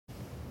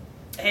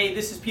Hey,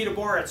 this is Peter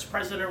Boritz,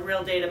 President of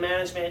Real Data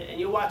Management, and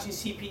you're watching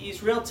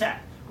CPE's Real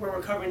Tech, where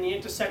we're covering the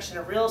intersection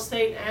of real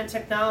estate and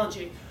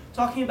technology,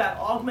 talking about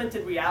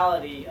augmented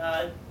reality.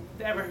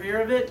 Ever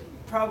hear of it?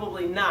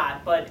 Probably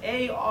not, but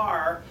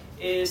AR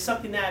is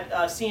something that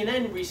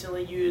CNN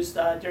recently used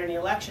during the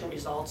election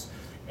results,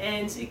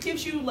 and it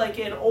gives you like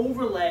an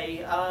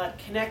overlay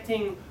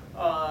connecting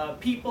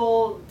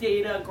people,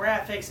 data,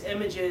 graphics,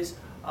 images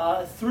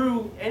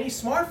through any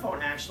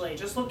smartphone actually,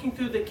 just looking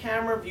through the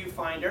camera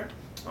viewfinder.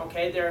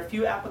 Okay, there are a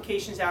few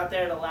applications out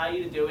there that allow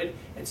you to do it.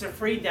 It's a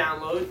free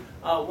download.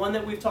 One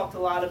that we've talked a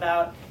lot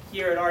about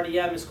here at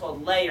RDM is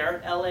called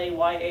Layar,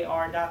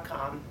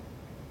 LAYAR.com.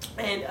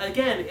 And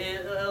again,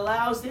 it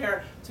allows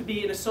there to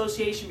be an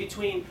association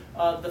between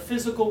the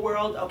physical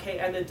world, okay,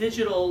 and the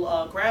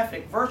digital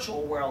graphic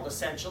virtual world,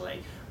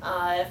 essentially.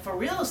 For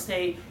real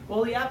estate,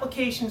 well, the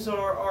applications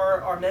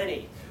are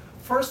many.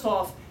 First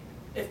off,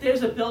 if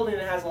there's a building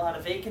that has a lot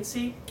of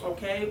vacancy,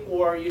 okay,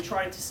 or you're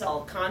trying to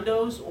sell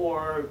condos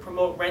or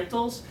promote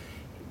rentals,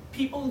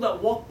 people that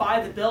walk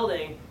by the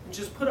building and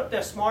just put up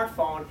their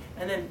smartphone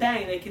and then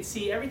bang, they can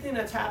see everything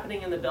that's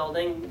happening in the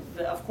building,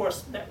 of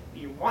course, that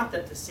you want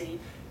them to see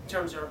in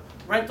terms of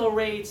rental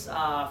rates,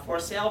 for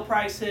sale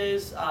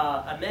prices,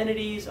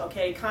 amenities,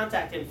 okay,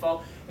 contact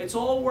info. It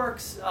all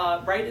works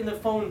right in the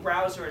phone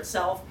browser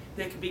itself.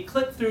 There could be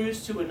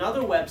click-throughs to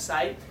another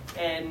website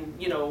and,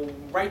 you know,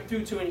 right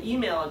through to an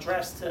email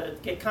address to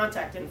get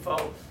contact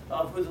info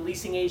of who the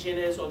leasing agent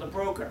is or the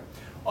broker.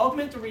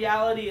 Augmented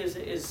reality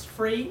is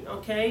free,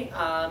 okay?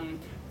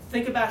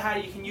 Think about how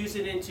you can use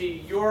it into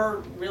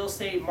your real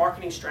estate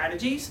marketing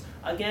strategies.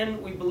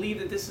 Again, we believe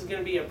that this is going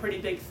to be a pretty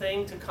big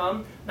thing to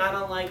come, not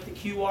unlike the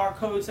QR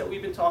codes that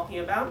we've been talking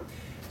about.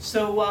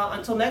 So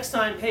until next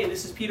time, hey,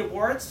 this is Peter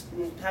Boritz,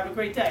 and have a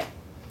great day.